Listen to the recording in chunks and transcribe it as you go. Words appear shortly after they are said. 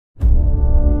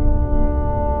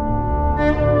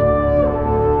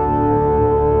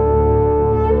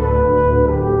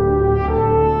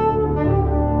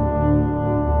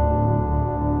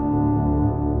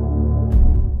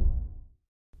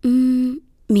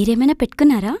మీరేమైనా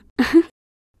పెట్టుకున్నారా?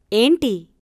 ఏంటి?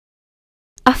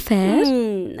 అఫేర్?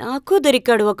 నాకు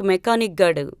దొరికాడు ఒక మెకానిక్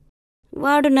గాడు.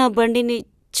 వాడు నా బండిని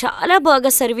చాలా బాగా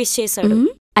సర్వీస్ చేశాడు.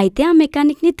 అయితే ఆ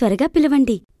మెకానిక్ని త్వరగా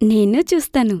పిలవండి. నేను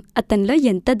చూస్తాను అతనిలో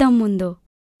ఎంత దమ్ముందో.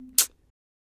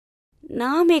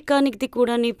 నా మెకానిక్ది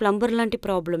కూడా నీ ప్లంబర్ లాంటి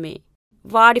ప్రాబ్లమే.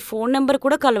 వాడి ఫోన్ నెంబర్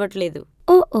కూడా కలవట్లేదు.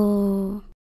 ఓ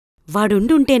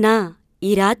వాడుండుంటేనా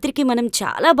ఈ రాత్రికి మనం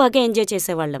చాలా బాగా ఎంజాయ్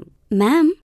చేసేవాళ్ళం.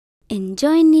 మ్యామ్,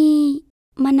 ఎంజాయ్ని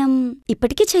మనం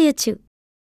ఇప్పటికీ చెయ్యొచ్చు.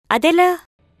 అదెలా?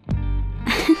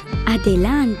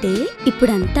 అదెలా అంటే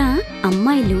ఇప్పుడంతా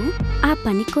అమ్మాయిలు ఆ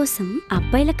పని కోసం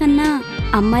అబ్బాయిల కన్నా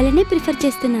అమ్మాయిలనే ప్రిఫర్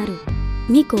చేస్తున్నారు.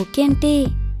 మీకు ఓకే అంటే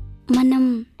మనం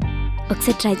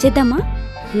ఒకసారి ట్రై చేద్దామా?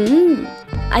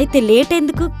 అయితే లేట్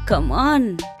ఎందుకు? కమాన్.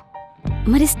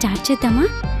 మరి స్టార్ట్ చేద్దామా?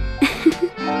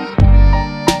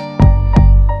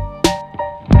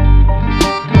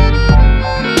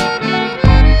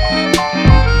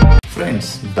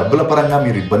 ఫ్రెండ్స్, డబ్బుల పరంగా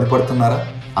మీరు ఇబ్బంది పడుతున్నారా?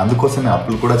 అందుకోసమే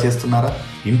అప్పులు కూడా చేస్తున్నారా?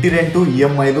 ఇంటి రెంటు,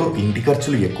 ఈఎంఐలు, ఇంటి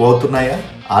ఖర్చులు ఎక్కువ అవుతున్నాయా?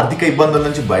 ఆర్థిక ఇబ్బందుల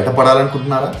నుంచి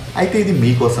బయటపడాలనుకుంటున్నారా? అయితే ఇది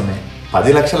మీకోసమే.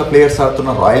 10 లక్షల ప్లేయర్స్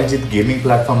ఆడుతున్న రాయల్ జీత్ గేమింగ్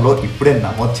ప్లాట్ఫామ్లో ఇప్పుడే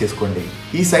నమోదు చేసుకోండి.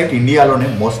 ఈ సైట్ ఇండియాలోనే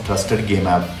మోస్ట్ ట్రస్టెడ్ గేమ్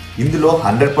యాప్. ఇందులో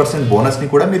 100% బోనస్ని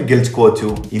కూడా మీరు గెలుచుకోవచ్చు.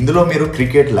 ఇందులో మీరు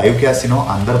క్రికెట్, లైవ్ క్యాసినో,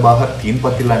 అందర్ బాహర్, తీన్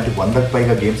పత్తి లాంటి 100కు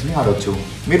పైగా గేమ్స్ని ఆడవచ్చు.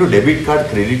 మీరు debit card,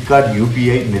 credit card,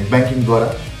 UPI, net banking ద్వారా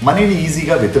మనీని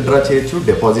ఈజీగా విత్డ్రా చేయొచ్చు,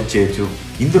 డిపాజిట్ చేయొచ్చు.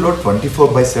 ఇందులో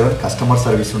 24/7 కస్టమర్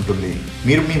సర్వీస్ ఉంటుంది.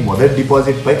 మీరు మీ మొదటి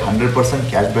డిపాజిట్పై 100%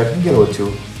 క్యాష్ బ్యాక్ని గెలవచ్చు.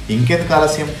 ఇంకెందుకు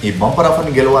ఆలస్యం? ఈ బంపర్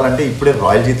ఆఫర్ని గెలవాలంటే ఇప్పుడే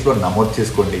రాయల్ జీత్లో నమోదు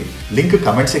చేసుకోండి. లింక్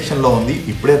కమెంట్ సెక్షన్లో ఉంది.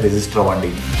 ఇప్పుడే రిజిస్టర్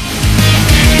అవ్వండి.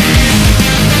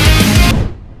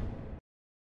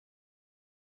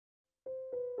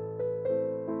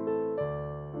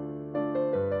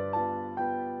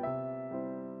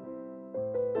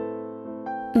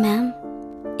 మ్యామ్,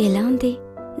 ఎలా ఉంది?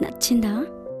 నచ్చిందా?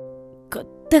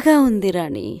 కొత్తగా ఉంది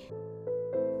రాణి.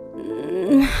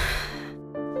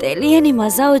 తెలియని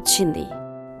మజా వచ్చింది.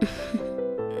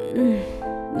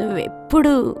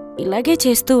 నువ్వెప్పుడు ఇలాగే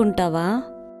చేస్తూ ఉంటావా?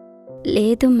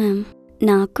 లేదు మ్యామ్,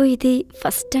 నాకు ఇది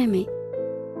ఫస్ట్ టైమే.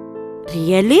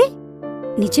 రియల్లీ?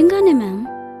 నిజంగానే మ్యామ్.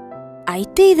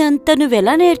 అయితే ఇదంతా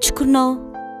నువ్వెలా నేర్చుకున్నావు?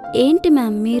 ఏంటి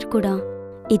మ్యామ్ మీరు కూడా?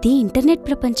 ఇది ఇంటర్నెట్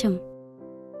ప్రపంచం.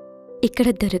 ఇక్కడ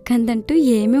దొరకందంటూ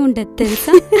ఏమీ ఉండదు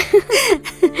తెలుసా?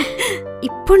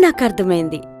 ఇప్పుడు నాకు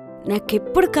అర్థమైంది.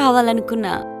 నాకెప్పుడు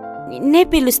కావాలనుకున్నా నిన్నే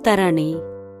పిలుస్తారా అని.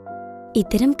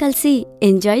 ఇద్దరం కలిసి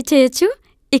ఎంజాయ్ చేయొచ్చు.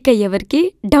 ఇక ఎవరికి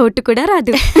డౌట్ కూడా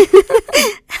రాదు.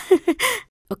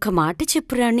 ఒక మాట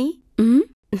చెప్పు రాణి,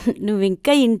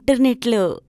 నువ్వింకా ఇంటర్నెట్లో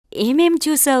ఏమేం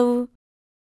చూసావు?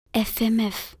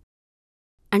 FMF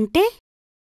అంటే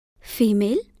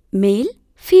ఫీమేల్, మేల్,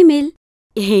 ఫీమేల్.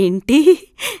 ఏంటి?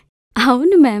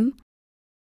 అవును మ్యామ్,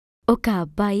 ఒక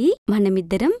అబ్బాయి,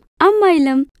 మనమిద్దరం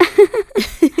అమ్మాయిలం.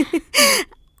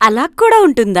 అలా కూడా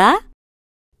ఉంటుందా?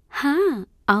 హా,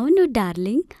 అవును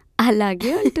డార్లింగ్,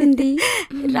 అలాగే ఉంటుంది.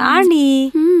 రాణి,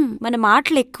 మన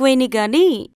మాటలు ఎక్కువైనాయి గాని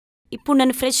ఇప్పుడు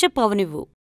నన్ను ఫ్రెష్ అప్ అవనివ్వు.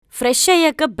 ఫ్రెష్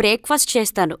అయ్యాక బ్రేక్ఫాస్ట్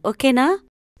చేస్తాను, ఓకేనా?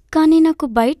 కానీ నాకు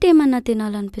బయట ఏమన్నా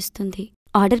తినాలనిపిస్తుంది.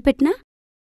 ఆర్డర్ పెట్టినా?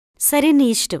 సరే, నీ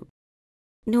ఇష్టం.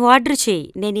 నువ్వు ఆర్డర్ చేయి,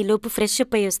 నేను ఈలోపు ఫ్రెష్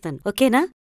అప్ అయ్యి వస్తాను, ఓకేనా?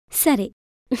 సరే.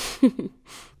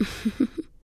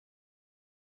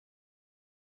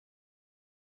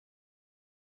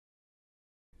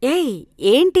 ఏయ్,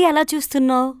 ఏంటి అలా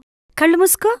చూస్తున్నావు? కళ్ళు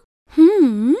మూసుకో.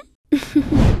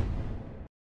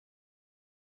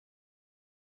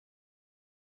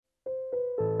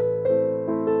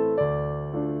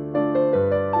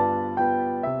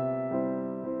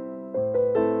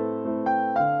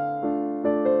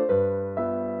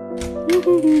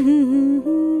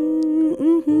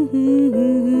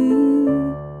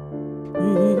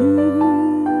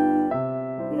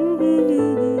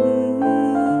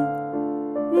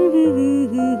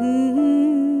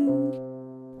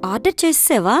 ఆర్డర్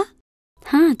చేసేవా?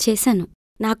 చేశాను.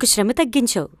 నాకు శ్రమ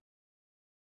తగ్గించావు.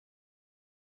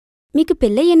 మీకు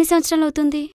పెళ్ళై ఎన్ని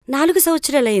సంవత్సరాలవుతుంది? 4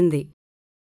 సంవత్సరాలయింది.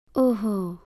 ఓహో,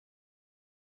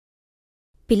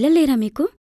 పిల్లలేరా మీకు?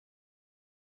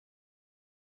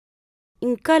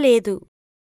 ఇంకా లేదు.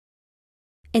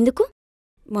 ఎందుకు?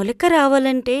 మొలక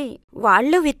రావాలంటే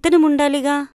వాళ్ళ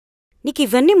విత్తనముండాలిగా.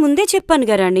 నీకివన్నీ ముందే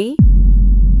చెప్పానుగా రాణి.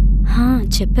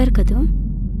 చెప్పారు కదూ.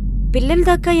 పిల్లల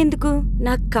దాకా ఎందుకు?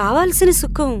 నాకు కావాల్సిన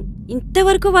సుఖం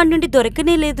ఇంతవరకు వాడి నుండి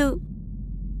దొరకనే లేదు.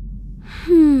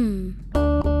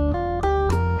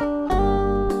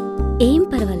 ఏం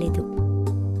పర్వాలేదు,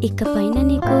 ఇకపైన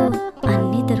నీకు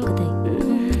అన్నీ దొరుకుతాయి.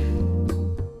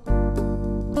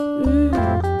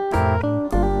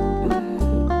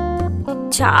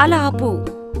 చాలా ఆపు,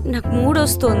 నాకు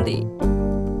మూడొస్తోంది.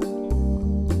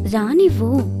 రానివ్వు,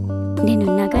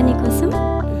 నేనున్నాగా నీకోసం.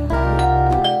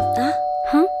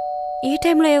 ఈ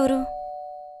టైంలో ఎవరు?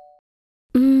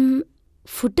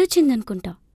 ఫుడ్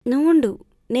వచ్చిందనుకుంటా. నువ్వుండు,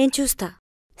 నేను చూస్తా.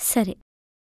 సరే.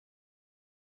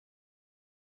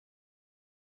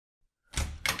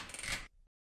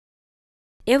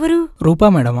 ఎవరు? రూపా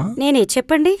మేడమా? నేనే,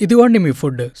 చెప్పండి. ఇదిగోండి మీ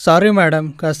ఫుడ్. సారీ మేడం,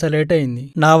 కాస్త లేట్ అయింది.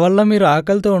 నా వల్ల మీరు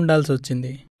ఆకలితో ఉండాల్సి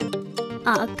వచ్చింది.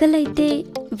 ఆకలైతే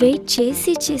వెయిట్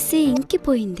చేసి చేసి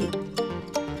ఇంకిపోయింది.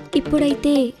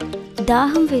 ఇప్పుడైతే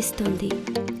దాహం వేస్తోంది.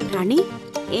 రాణి,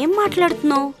 ఏం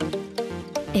మాట్లాడుతున్నావు?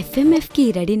 FMFకి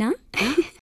రెడీనా?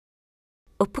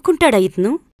 ఒప్పుకుంటాడా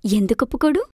ఇతను? ఎందుకు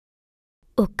ఒప్పుకోడు?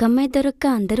 ఒక్కమ్మాయి దొరక్క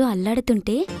అందరూ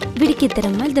అల్లాడుతుంటే వీడికి 2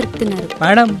 అమ్మాయిలు దొరుకుతున్నారు.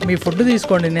 మేడం, మీ ఫుడ్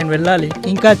తీసుకోండి, నేను వెళ్ళాలి.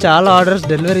 ఇంకా చాలా ఆర్డర్స్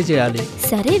డెలివరీ చేయాలి.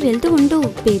 సరే, వెళ్తూ ఉండు.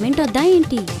 పేమెంట్ వద్దా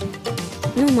ఏంటి?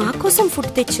 నువ్వు మా కోసం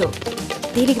ఫుడ్ తెచ్చావు,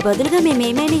 దీనికి బదులుగా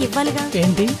మేమేమైనా ఇవ్వాలిగా.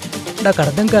 ఏంటి? నాకు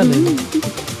అర్థం కాలేదు.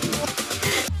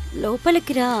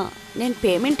 లోపలికి రా, నేను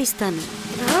పేమెంట్ ఇస్తాను.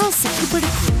 రా,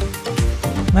 సిగ్గుపడు.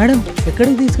 మేడం,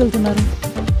 ఎక్కడికి తీసుకెళ్తున్నారు?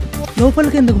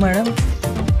 లోపలికి ఎందుకు మేడం?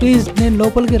 ప్లీజ్, నేను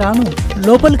లోపలికి రాను.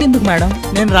 లోపలికి ఎందుకు మేడం?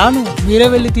 నేను రాను, మీరే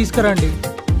వెళ్ళి తీసుకురండి.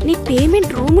 నీ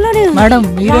పేమెంట్ రూమ్ లోనే ఉంది. మేడం,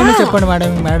 మీరేనా చెప్పండి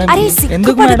మేడం. మేడం,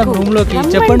 ఎందుకు మేడం రూమ్ లోకి?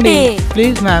 చెప్పండి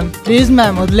ప్లీజ్ మ్యామ్. ప్లీజ్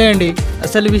మ్యామ్, వదిలేయండి.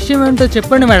 అసలు విషయం ఏంటో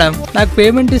చెప్పండి మేడం. నాకు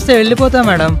పేమెంట్ ఇస్తే వెళ్ళిపోతా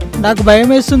మేడం. నాకు భయం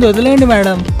వేస్తుంది, వదిలేయండి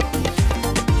మేడం.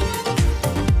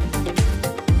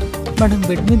 మేడం,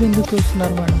 బెడ్ మీద ఎందుకు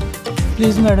చూస్తున్నారు మేడం?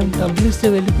 ప్లీజ్ మేడం, డబ్బులు ఇస్తే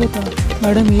వెళ్ళిపోతా.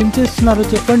 మేడం, ఏం చేస్తున్నారో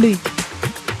చెప్పండి.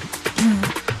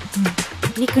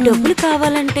 నీకు డబ్బులు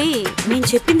కావాలంటే నేను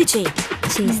చెప్పింది చెయ్యి.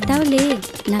 చేస్తావులే,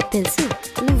 నాకు తెలుసు.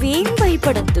 నువ్వేం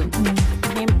భయపడద్దు,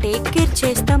 మేము టేక్ కేర్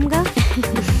చేస్తాంగా.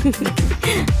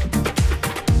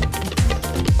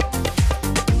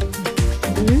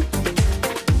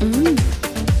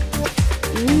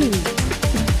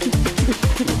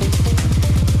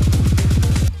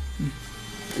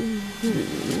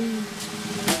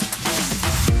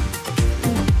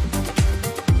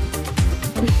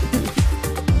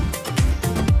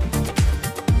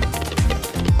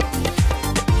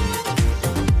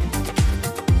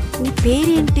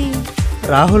 పేరేంటి?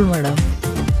 రాహుల్ మేడం.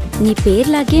 నీ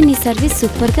పేర్లాగే నీ సర్వీస్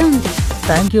సూపర్గా ఉంది.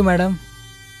 Thank you madam.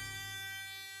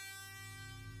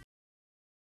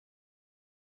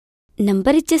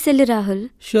 Number ఇచ్చేసెళ్ళు Rahul.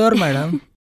 Sure madam.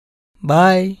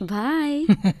 Bye. Bye.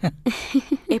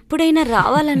 ఎప్పుడైనా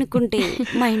రావాలనుకుంటే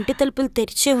మా ఇంటి తలుపులు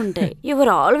తెరిచే ఉంటాయి.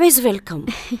 Your always welcome.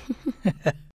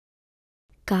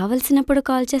 కావలసినప్పుడు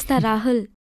కాల్ చేస్తా రాహుల్.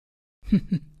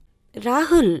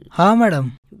 రాహుల్. హా మేడం.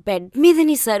 బెడ్ మీద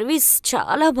నీ సర్వీస్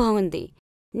చాలా బాగుంది,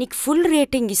 నీకు ఫుల్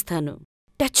రేటింగ్ ఇస్తాను.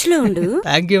 టచ్ లో ఉండు.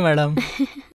 Thank you madam.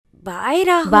 Bye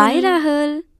Rahul. Bye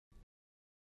Rahul.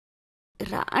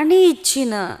 రాణి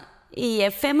ఇచ్చిన ఈ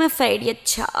FMF ఐడియా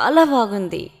చాలా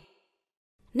బాగుంది,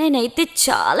 నేనైతే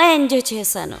చాలా ఎంజాయ్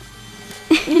చేశాను.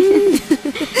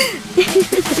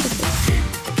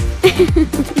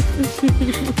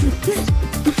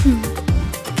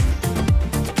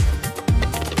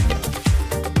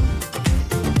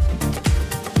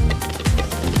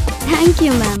 థ్యాంక్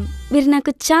యూ మ్యామ్, మీరు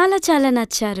నాకు చాలా చాలా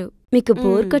నచ్చారు. మీకు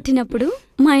బోర్ కొట్టినప్పుడు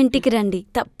మా ఇంటికి రండి.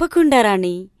 తప్పకుండా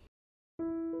రాణి.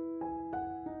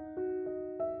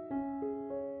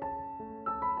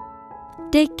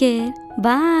 Take care.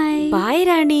 బాయ్. బాయ్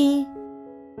రాణి.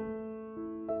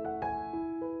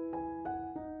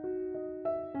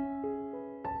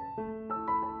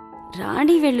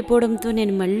 రాణి వెళ్ళిపోవడంతో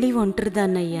నేను మళ్ళీ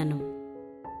ఒంటరిదాన్నయ్యాను.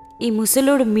 ఈ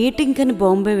ముసలోడు మీటింగ్ అని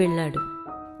బాంబే వెళ్ళాడు.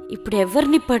 ఇప్పుడు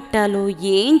ఎవరిని పట్టాలో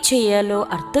ఏం చెయ్యాలో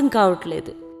అర్థం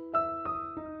కావట్లేదు.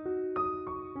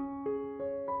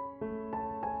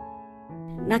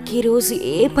 నాకు ఈరోజు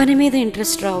ఏ పని మీద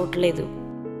ఇంట్రెస్ట్ రావట్లేదు.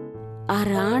 ఆ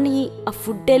రాణి, ఆ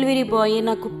ఫుడ్ డెలివరీ బాయ్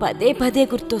నాకు పదే పదే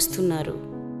గుర్తొస్తున్నారు.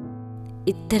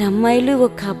 2 అమ్మాయిలు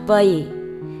 1 అబ్బాయి.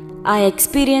 ఆ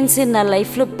ఎక్స్పీరియన్స్ నా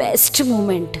లైఫ్లో బెస్ట్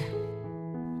మూమెంట్.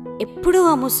 ఎప్పుడూ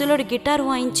ఆ ముసలోడు గిటార్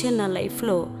వాయించే నా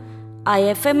లైఫ్లో ఆ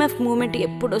FMF మూమెంట్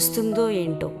ఎప్పుడు వస్తుందో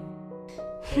ఏంటో.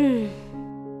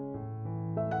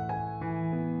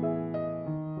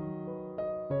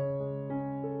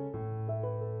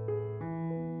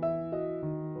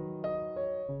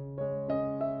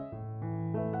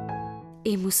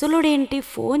 ఈ ముసలోడేంటి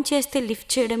ఫోన్ చేస్తే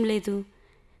లిఫ్ట్ చేయడం లేదు?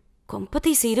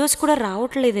 కొంపతీసి ఈరోజు కూడా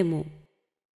రావట్లేదేమో.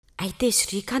 అయితే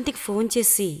శ్రీకాంత్కి ఫోన్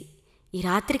చేసి ఈ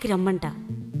రాత్రికి రమ్మంట.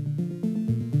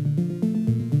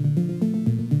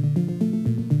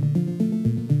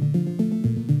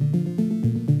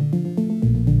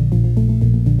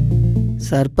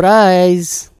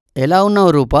 సర్ప్రైజ్. ఎలా ఉన్నావు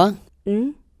రూపా?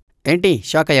 ఏంటి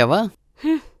షాక్ అయ్యావా?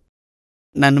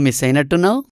 నన్ను మిస్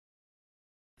అయినట్టున్నావు.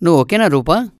 నువ్వు ఓకేనా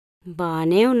రూపా?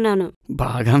 బానే ఉన్నాను.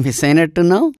 బాగా మిస్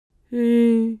అయినట్టున్నావు.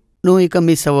 నువ్వు ఇక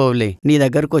మిస్ అవ్వవులే, నీ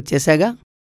దగ్గరకు వచ్చేసాగా.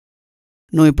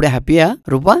 నువ్వు ఇప్పుడు హ్యాపీయా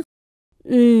రూపా?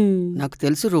 నాకు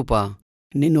తెలుసు రూపా,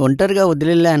 నిన్ను ఒంటరిగా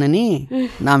వదిలేలానని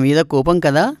నా మీద కోపం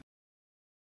కదా.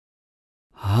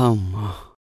 అమ్మా,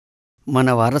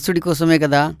 మన వారసుడి కోసమే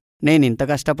కదా నేనింత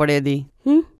కష్టపడేది.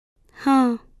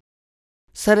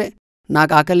 సరే,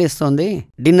 నాకు ఆకలిస్తోంది,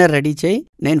 డిన్నర్ రెడీ చేయి,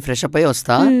 నేను ఫ్రెష్ అప్ అయి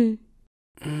వస్తా.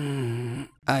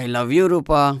 ఐ లవ్ యూ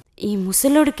రూపా. ఈ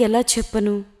ముసలోడికి ఎలా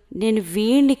చెప్పను నేను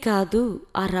వీణ్ణి కాదు,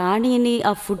 ఆ రాణిని,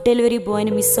 ఆ ఫుడ్ డెలివరీ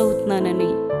బాయ్ని మిస్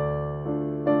అవుతున్నానని.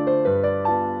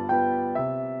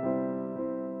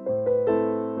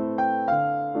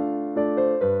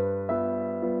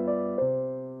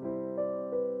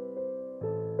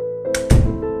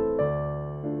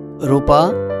 రూపా,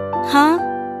 హా,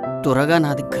 త్వరగా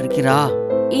నా దగ్గరికి రా.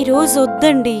 ఈరోజు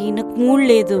వద్దండి, నాకు మూడ్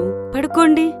లేదు,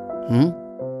 పడుకోండి.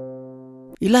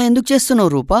 ఇలా ఎందుకు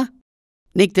చేస్తున్నావు రూపా?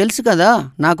 నీకు తెలుసు కదా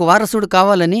నాకు వారసుడు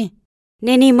కావాలని.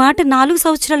 నేను ఈ మాట 4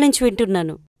 సంవత్సరాల నుంచి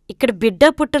వింటున్నాను. ఇక్కడ బిడ్డ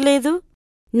పుట్టలేదు,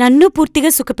 నన్ను పూర్తిగా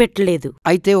సుఖపెట్టలేదు.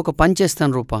 అయితే ఒక పని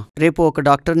చేస్తాను రూపా, రేపు ఒక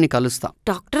డాక్టర్ని కలుస్తా.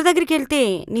 డాక్టర్ దగ్గరికి వెళ్తే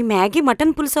నీ మ్యాగీ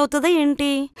మటన్ పులుసు అవుతుందా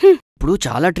ఏంటి? ఇప్పుడు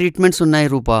చాలా ట్రీట్మెంట్స్ ఉన్నాయి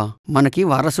రూపా, మనకి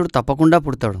వారసుడు తప్పకుండా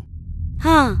పుడతాడు.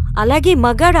 అలాగే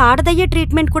మగాడు ఆడదయ్యే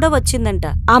ట్రీట్మెంట్ కూడా వచ్చిందంట.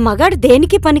 ఆ మగాడు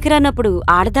దేనికి పనికిరానప్పుడు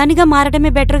ఆడదానిగా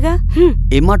మారడమే బెటర్గా.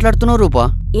 ఏం మాట్లాడుతున్నావు రూపా?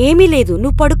 ఏమీ లేదు,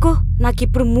 నువ్వు పడుకో,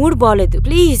 నాకిప్పుడు మూడ్ బాలేదు.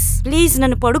 ప్లీజ్ ప్లీజ్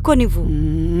నన్ను పడుకో నువ్వు.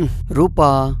 రూపా,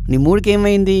 నీ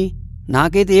మూడ్కేమైంది?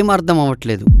 నాకైతే ఏం అర్థం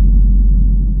అవ్వట్లేదు.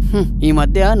 ఈ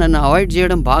మధ్య నన్ను అవాయిడ్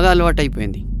చేయడం బాగా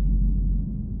అలవాటైపోయింది.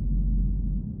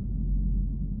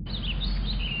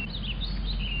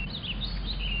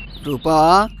 రూపా,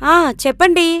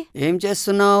 చెప్పండి. ఏం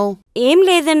చేస్తున్నావు? ఏం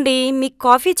లేదండి, మీకు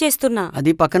కాఫీ చేస్తున్నా.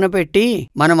 అది పక్కన పెట్టి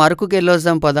మనం అరకుకి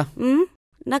వెళ్ళొద్దాం పదా.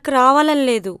 నాకు రావాలని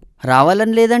లేదు.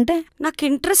 రావాలని లేదంటే? నాకు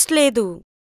ఇంట్రెస్ట్ లేదు.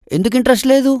 ఎందుకు ఇంట్రెస్ట్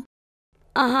లేదు?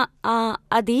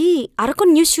 అది అరకు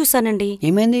న్యూస్ చూసానండి.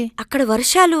 ఏమైంది? అక్కడ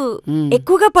వర్షాలు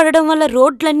ఎక్కువగా పడడం వల్ల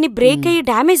రోడ్లన్నీ బ్రేక్ అయ్యి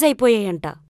డ్యామేజ్ అయిపోయాయంట.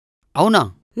 అవునా?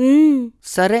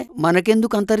 సరే,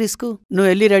 మనకెందుకు అంత రిస్క్? నువ్వు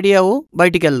వెళ్ళి రెడీ అవ్వు,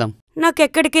 బయటికెళ్దాం.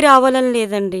 నాకెక్కడికి రావాలని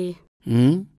లేదండి.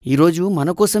 ఈరోజు మన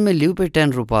కోసమే లీవ్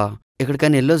పెట్టాను రూపా,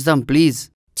 ఎక్కడికైనా వెళ్ళొద్దాం ప్లీజ్.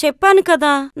 చెప్పాను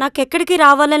కదా నాకెక్కడికి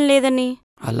రావాలని లేదని.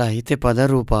 అలా అయితే పద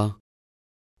రూపా,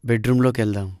 బెడ్రూమ్లోకి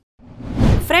వెళ్దాం.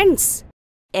 ఫ్రెండ్స్,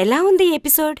 ఎలా ఉంది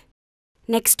ఎపిసోడ్?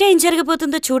 నెక్స్ట్ ఏం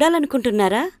జరగబోతుందో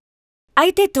చూడాలనుకుంటున్నారా?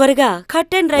 అయితే త్వరగా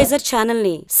కట్ అండ్ రైజర్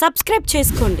ఛానల్ని సబ్స్క్రైబ్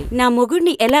చేసుకోండి. నా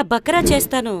మొగుడిని ఎలా బకరా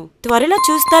చేస్తానో త్వరలో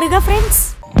చూస్తారుగా ఫ్రెండ్స్.